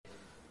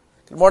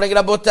Good morning,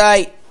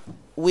 Rabotai.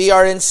 We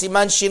are in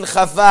Siman Shin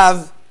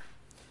Chavav,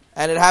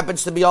 and it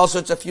happens to be also,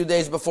 it's a few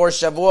days before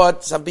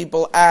Shavuot. Some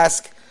people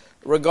ask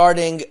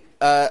regarding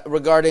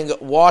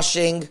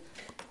washing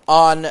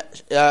on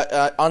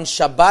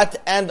Shabbat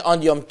and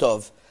on Yom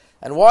Tov.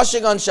 And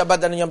washing on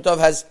Shabbat and on Yom Tov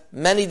has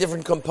many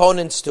different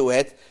components to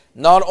it,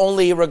 not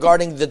only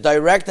regarding the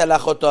direct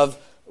halachot of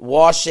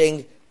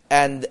washing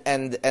and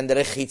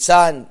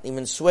rechitza and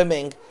even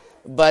swimming,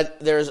 but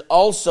there's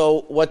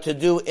also what to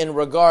do in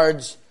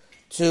regards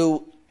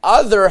to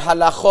other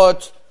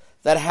halachot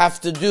that have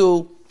to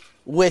do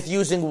with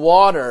using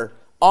water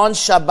on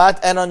Shabbat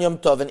and on Yom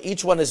Tov, and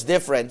each one is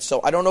different,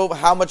 so I don't know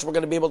how much we're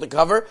going to be able to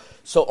cover,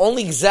 so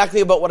only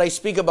exactly about what I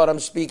speak about I'm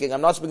speaking. I'm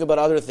not speaking about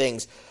other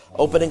things.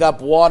 Opening up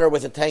water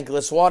with a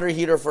tankless water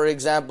heater, for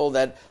example,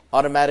 that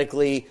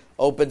automatically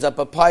opens up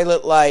a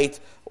pilot light,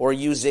 or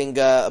using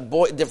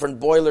different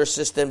boiler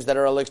systems that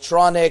are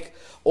electronic,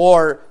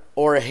 or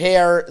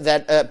hair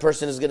that a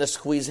person is going to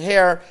squeeze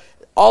hair.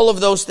 All of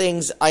those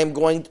things I'm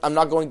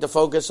not going to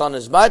focus on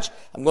as much.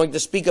 I'm going to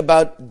speak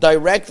about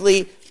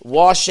directly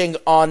washing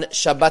on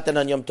Shabbat and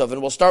on Yom Tov.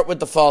 And we'll start with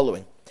the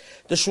following.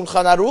 The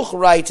Shulchan Aruch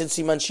writes in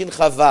Siman Shin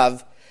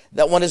Chavav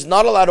that one is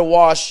not allowed to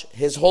wash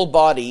his whole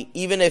body,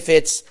 even if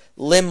it's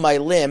limb by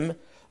limb,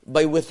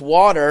 with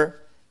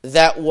water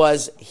that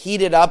was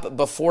heated up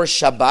before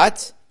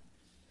Shabbat,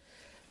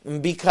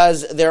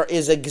 because there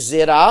is a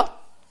gzira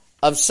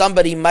of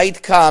somebody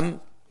might come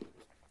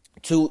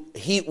to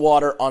heat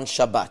water on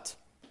Shabbat.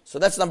 So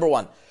that's number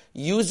one.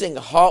 Using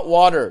hot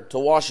water to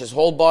wash his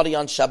whole body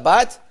on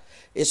Shabbat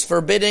is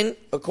forbidden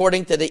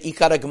according to the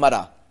Ikar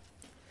Gemara.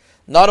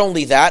 Not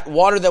only that,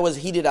 water that was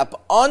heated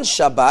up on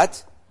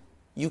Shabbat,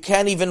 you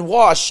can't even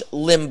wash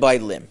limb by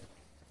limb.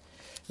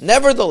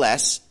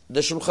 Nevertheless, the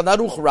Shulchan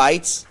Aruch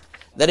writes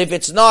that if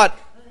it's not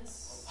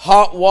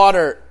hot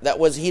water that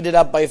was heated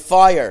up by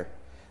fire,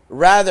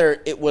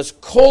 rather it was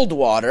cold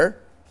water,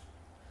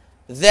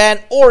 then,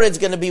 or it's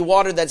going to be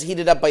water that's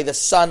heated up by the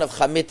sun of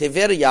Chamei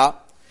Tiveria,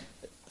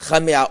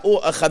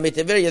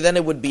 then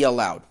it would be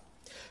allowed.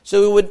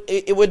 So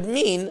it would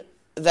mean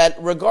that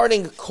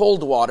regarding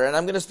cold water, and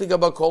I'm going to speak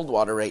about cold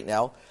water right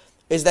now,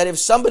 is that if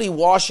somebody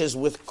washes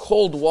with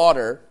cold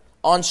water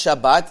on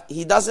Shabbat,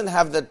 he doesn't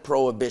have that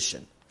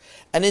prohibition.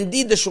 And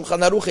indeed, the Shulchan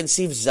Aruch in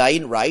Siv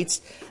Zayin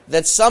writes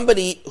that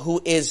somebody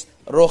who is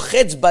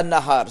rochetz ban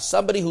nahar,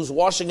 somebody who's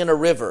washing in a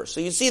river.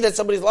 So you see that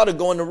somebody's allowed to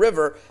go in a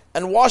river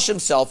and wash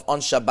himself on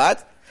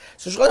Shabbat.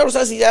 So Shulchan Aruch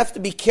says you have to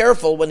be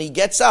careful when he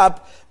gets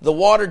up. The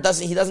water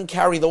he doesn't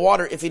carry the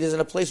water if he is in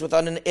a place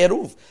without an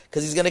eruv,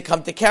 because he's going to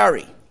come to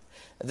carry.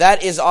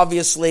 That is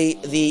obviously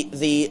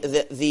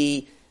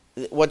the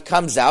what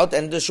comes out,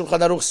 and the Shulchan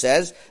Aruch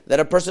says that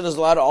a person is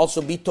allowed to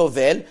also be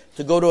tovel,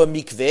 to go to a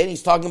mikveh, and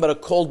he's talking about a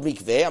cold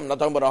mikveh. I'm not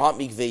talking about a hot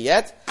mikveh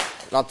yet.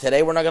 Not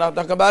today, we're not going to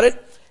talk about it.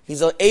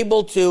 He's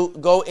able to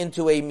go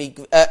into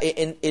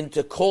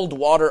into cold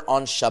water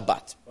on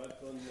Shabbat.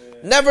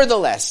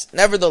 Nevertheless,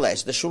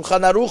 the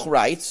Shulchan Aruch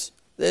writes,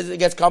 it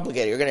gets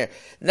complicated, you're going to hear.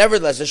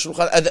 Nevertheless,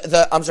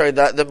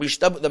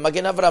 the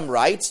Magen Avraham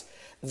writes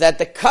that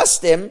the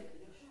custom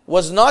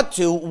was not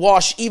to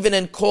wash even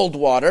in cold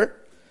water,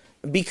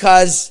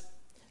 because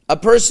a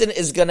person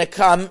is going to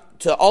come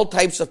to all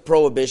types of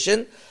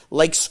prohibition,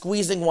 like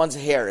squeezing one's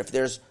hair. If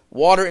there's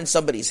water in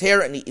somebody's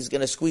hair and he's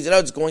going to squeeze it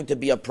out, it's going to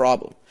be a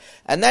problem.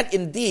 And that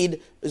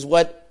indeed is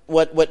what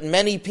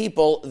many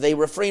people, they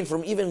refrain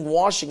from even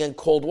washing in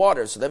cold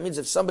water. So that means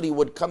if somebody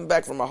would come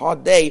back from a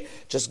hot day,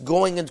 just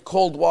going in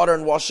cold water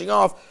and washing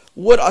off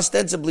would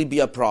ostensibly be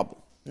a problem.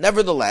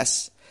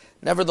 Nevertheless,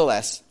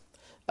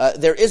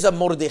 there is a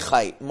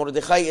Mordechai.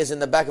 Mordechai is in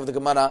the back of the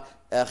Gemara,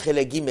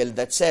 Chile Gimel,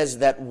 that says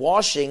that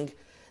washing,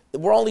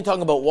 we're only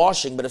talking about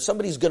washing, but if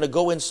somebody's going to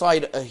go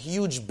inside a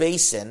huge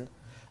basin,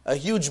 a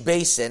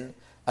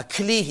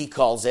kli he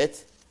calls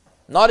it,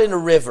 not in a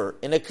river,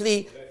 in a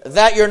kli,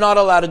 that you're not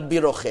allowed to be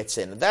rochetz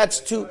in. That's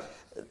too,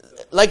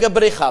 like a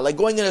brecha, like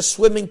going in a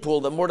swimming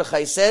pool, that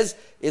Mordechai says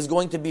is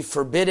going to be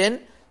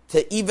forbidden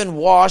to even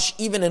wash,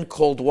 even in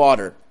cold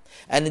water.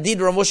 And indeed,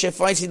 Rav Moshe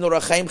Feinstein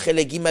Orachaim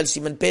Chele Gimel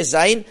Siman Pei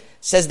Zayin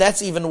says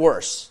that's even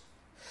worse.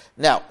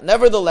 Now,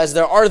 nevertheless,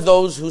 there are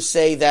those who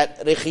say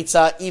that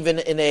rechitza even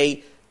in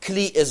a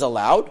kli is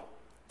allowed,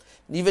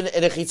 even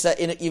in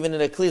rechitza even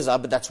in a kli is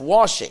allowed, but that's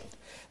washing.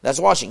 That's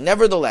washing.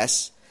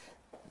 Nevertheless,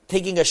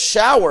 taking a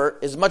shower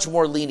is much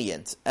more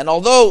lenient. And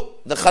although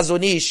the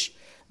Chazon Ish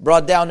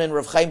brought down in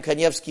Rav Chaim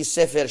Kanievsky's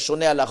Sefer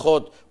Shonei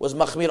Halachot was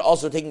machmir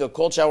also taking a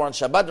cold shower on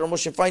Shabbat, Rav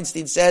Moshe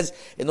Feinstein says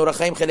in Orach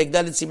Chaim Chelek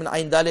Dalet Siman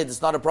Ayin Dalet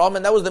it's not a problem,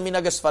 and that was the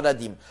minhag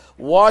Sfaradim.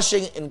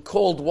 Washing in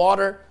cold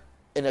water,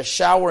 in a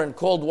shower in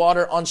cold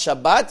water on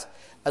Shabbat,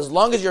 as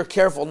long as you're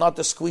careful not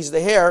to squeeze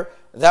the hair,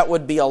 that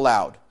would be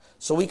allowed.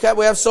 So we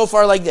have so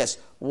far like this.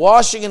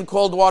 Washing in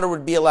cold water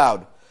would be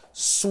allowed.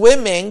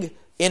 Swimming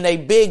in a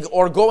big,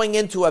 or going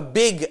into a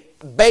big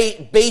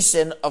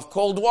basin of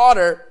cold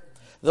water,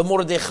 the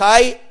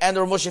Mordechai and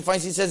the Rav Moshe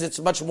Feinstein says it's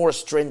much more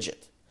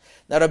stringent.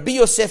 Now Rabbi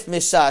Yosef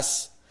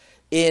Mesas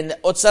in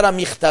Otzara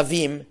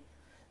Michtavim,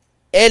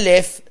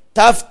 Elef,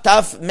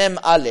 Taf Mem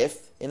Aleph,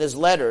 in his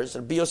letters,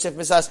 Rabbi Yosef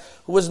Misas,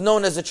 who was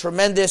known as a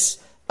tremendous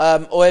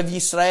Oev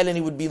Yisrael, and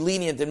he would be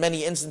lenient in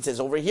many instances.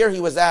 Over here he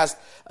was asked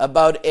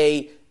about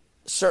a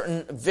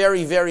certain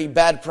very, very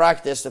bad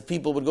practice that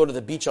people would go to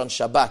the beach on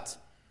Shabbat.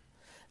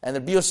 And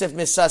Rabbi Yosef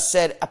Misas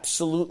said,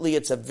 absolutely,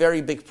 it's a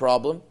very big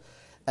problem.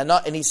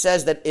 And he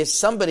says that if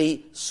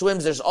somebody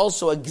swims, there's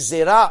also a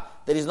gzera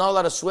that he's not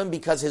allowed to swim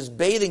because his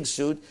bathing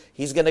suit,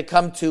 he's going to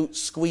come to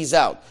squeeze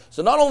out.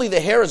 So not only the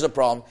hair is a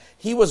problem,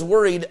 he was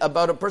worried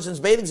about a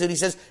person's bathing suit. He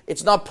says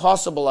it's not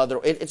possible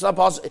it's not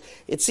possible.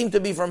 It seemed to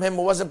be from him,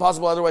 it wasn't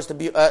possible otherwise to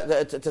be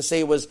to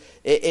say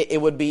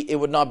it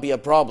would not be a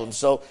problem.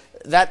 So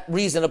that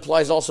reason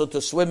applies also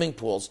to swimming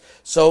pools.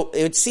 So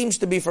it seems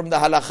to be from the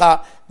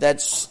halacha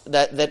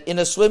that in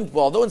a swimming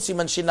pool, although in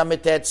Siman Shin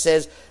Lamed Tet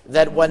says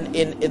that when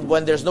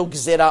there's no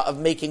gzera of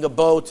making a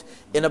boat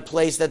in a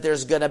place that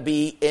there's going to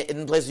be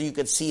in a place where you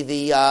could see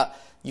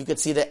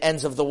the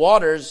ends of the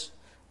waters.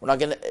 We're not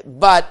going to,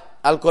 but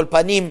al kol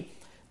panim,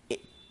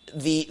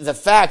 the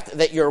fact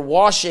that you're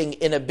washing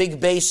in a big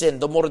basin,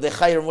 the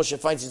Mordechai or Moshe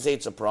Feinstein say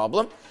it's a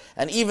problem.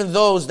 And even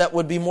those that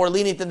would be more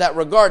lenient in that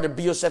regard,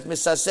 Rabbi Yosef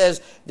Misas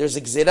says there's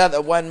a gzera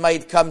that one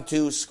might come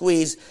to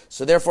squeeze.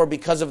 So therefore,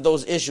 because of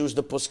those issues,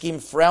 the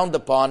poskim frowned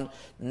upon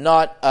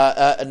not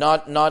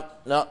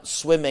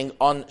swimming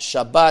on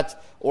Shabbat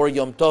or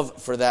Yom Tov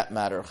for that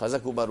matter.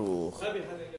 Chazak u'baruch.